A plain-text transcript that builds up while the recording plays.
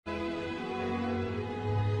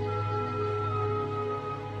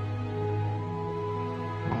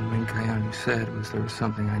Mincayani said was there was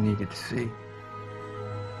something I needed to see.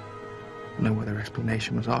 No other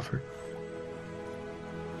explanation was offered.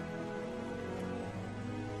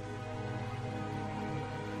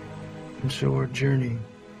 And so our journey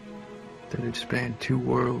that had spanned 2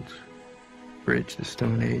 worlds, bridged the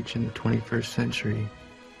Stone Age and the 21st century,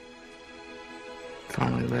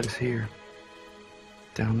 finally led us here,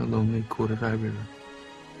 down the lonely Ecuador River.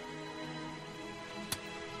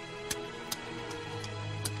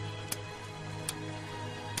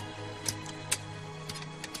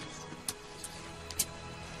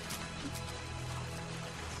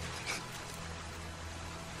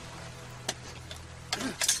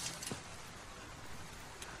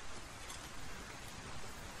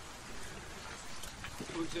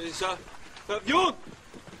 ¡Avión!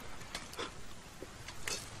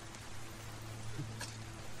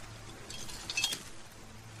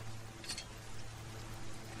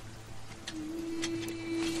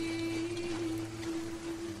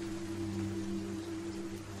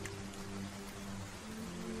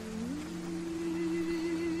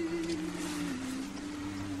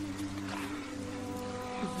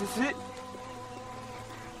 Is this it?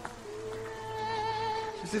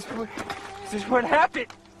 Is this what happened?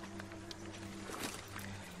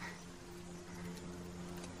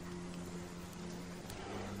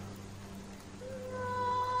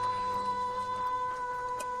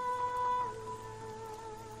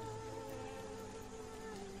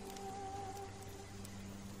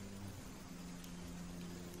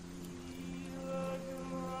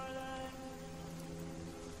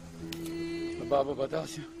 Baba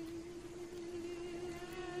Badasio.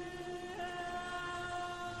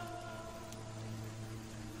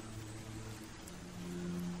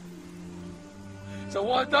 Sa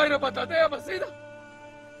daira batadea masida.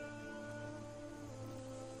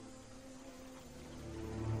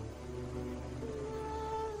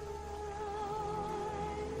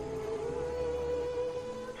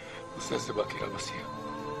 Usted se va a quedar vacío.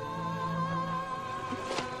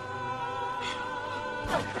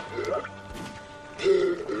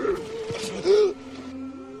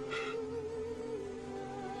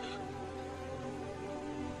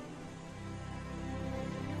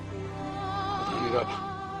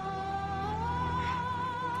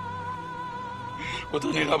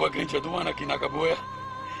 Otaniraba kencha duana kinakabuya.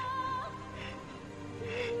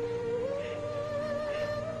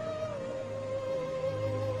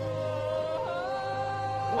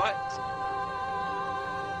 What?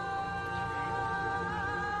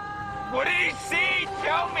 What did he see?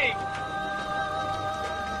 Tell me!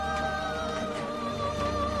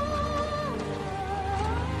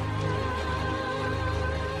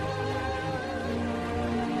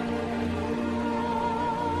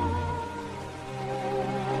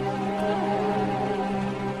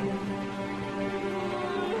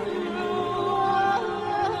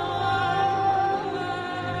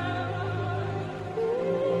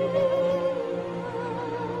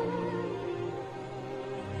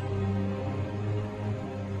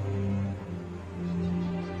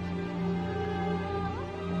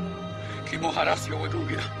 Moharasio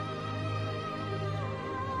Wadugira.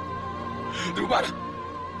 Dubara.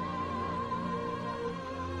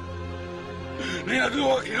 Nina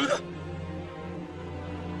Duo Kiruda.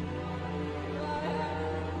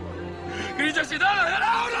 Grita Sidana,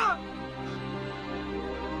 ahora!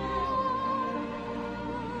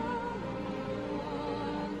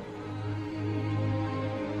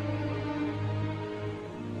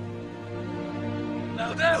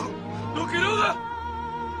 Naudeu! No Kiruda!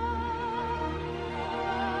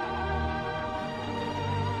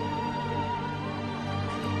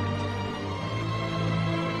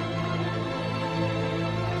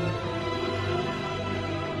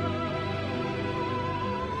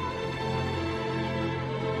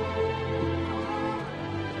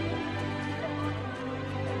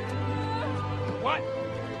 What?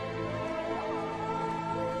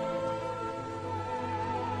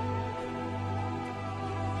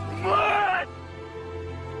 What?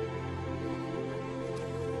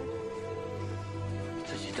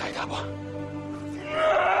 自己带他吧。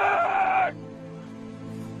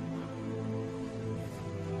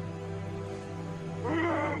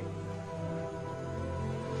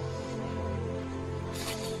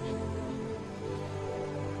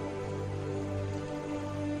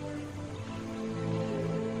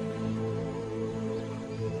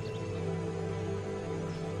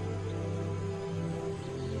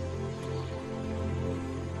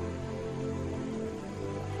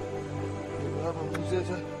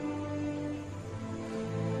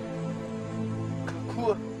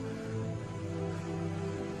Kakua.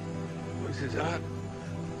 What is that?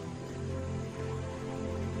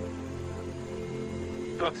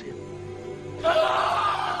 despacio.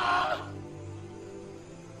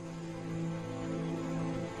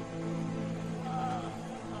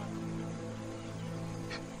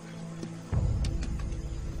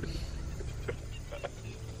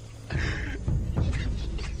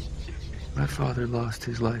 My father lost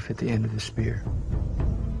his life at the end of the spear.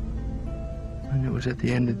 And it was at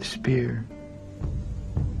the end of the spear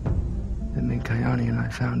that Mincayani and I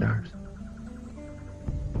found ours.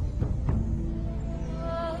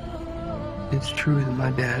 It's true that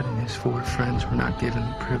my dad and his 4 friends were not given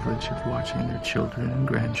the privilege of watching their children and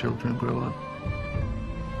grandchildren grow up.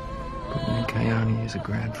 But Mincayani is a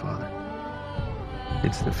grandfather.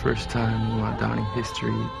 It's the first time in Wadani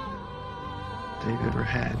history they've ever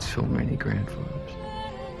had so many grandfathers.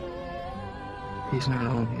 He's not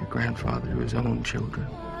only a grandfather to his own children,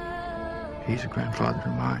 he's a grandfather to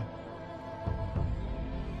mine.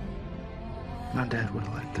 My dad would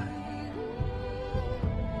have liked that.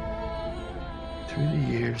 Through the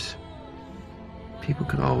years, people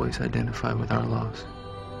could always identify with our loss,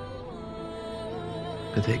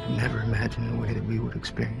 but they could never imagine the way that we would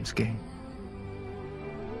experience gain.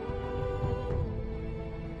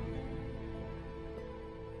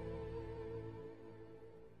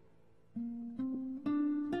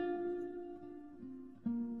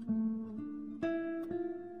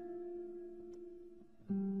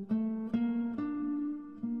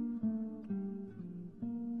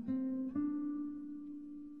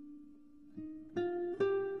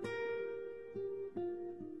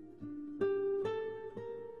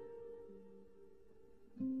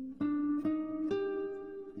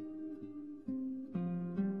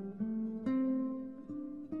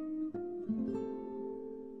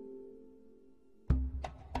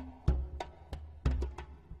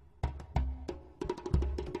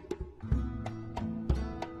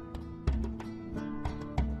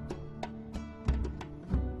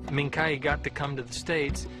 Mincay got to come to the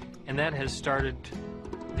States, and that has started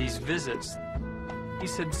these visits. He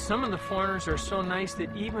said some of the foreigners are so nice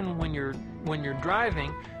that even when you're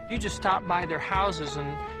driving, you just stop by their houses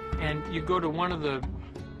and you go to one of the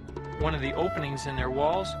openings in their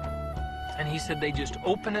walls, and he said they just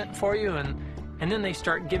open it for you, and then they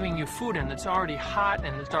start giving you food, and it's already hot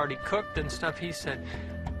and it's already cooked and stuff. He said,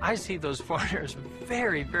 I see those foreigners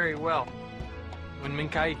very, very well. When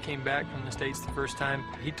Mincay came back from the States the first time,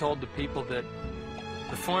 he told the people that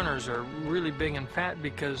the foreigners are really big and fat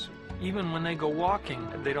because even when they go walking,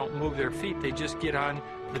 they don't move their feet. They just get on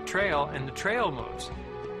the trail, and the trail moves.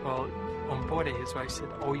 Well, Ompore, his wife, said,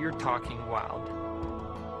 oh, you're talking wild.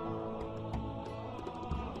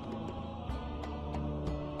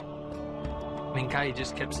 Mincay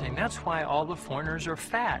just kept saying, that's why all the foreigners are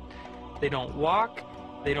fat. They don't walk,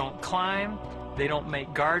 they don't climb, they don't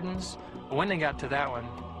make gardens. But when they got to that one,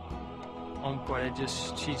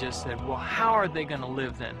 she just said, well, how are they going to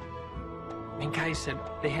live then? Mincay said,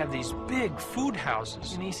 they have these big food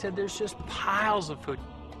houses. And he said, there's just piles of food.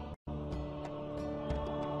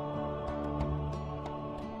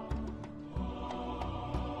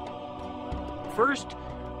 First,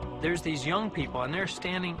 there's these young people, and they're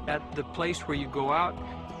standing at the place where you go out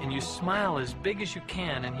and you smile as big as you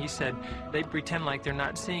can. And he said, they pretend like they're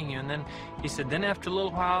not seeing you. And then he said, then after a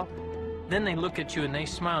little while, then they look at you and they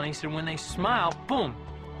smile. And he said, when they smile, boom,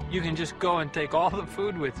 you can just go and take all the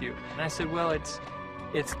food with you. And I said, well, it's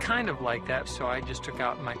kind of like that. So I just took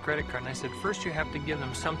out my credit card and I said, first you have to give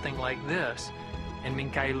them something like this. And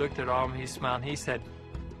Mincay looked at all of them, he smiled, and he said,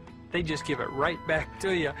 they just give it right back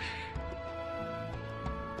to you.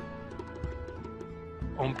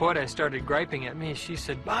 Ompore started griping at me. She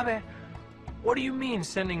said, Babe, what do you mean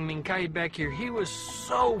sending Mincay back here? He was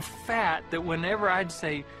so fat that whenever I'd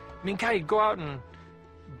say, Mincay, go out and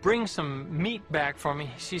bring some meat back for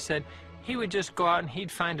me, she said, he would just go out and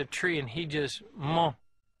he'd find a tree and he'd just mow.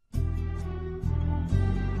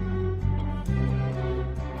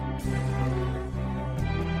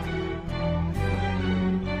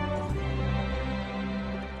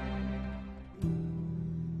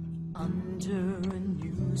 Under a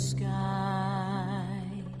new sky,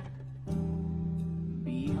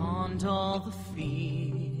 beyond all the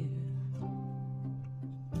fear,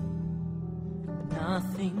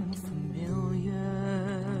 nothing familiar,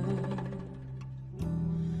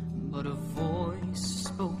 but a voice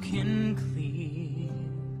spoken clear,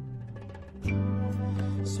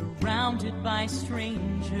 surrounded by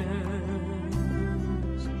strangers,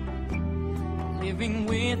 living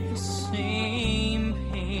with the same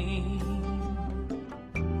pain,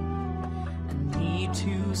 a need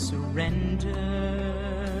to surrender,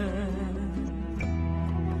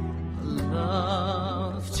 a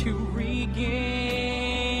love to regain.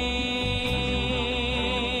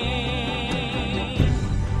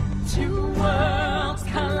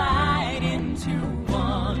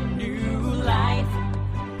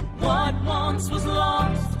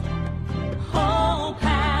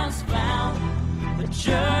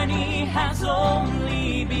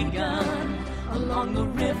 along the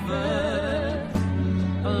river,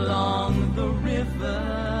 along the river.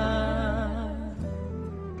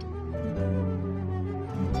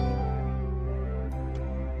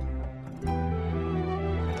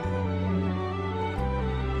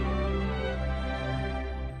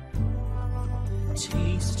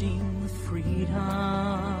 Tasting the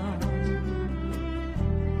freedom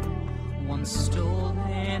once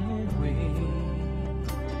stolen away,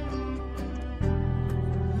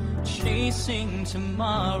 chasing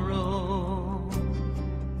tomorrow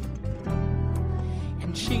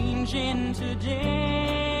and changing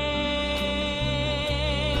today.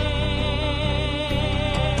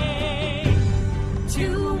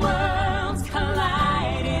 Two worlds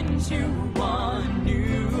collide into one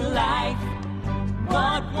new life.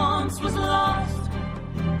 What once was lost,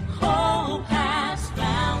 hope has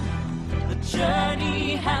found. The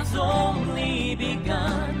journey has only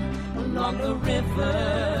begun. Along the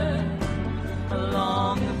river,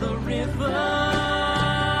 along the river.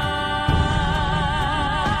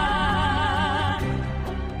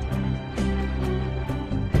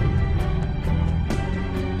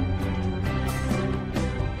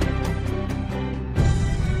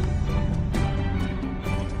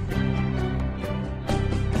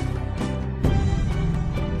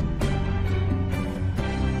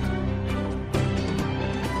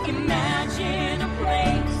 Imagine a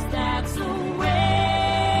place that's awakened.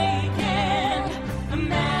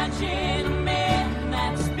 Imagine a man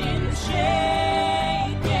that's been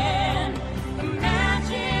shaken.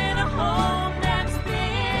 Imagine a home that's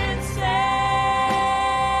been saved.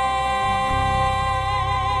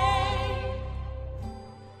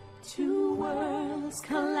 Two worlds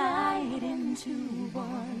collide into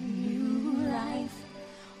one new life.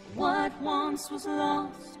 What once was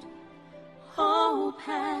lost, hope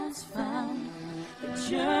has found. The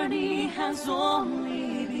journey has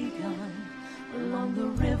only begun. Along the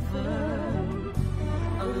river,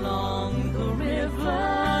 along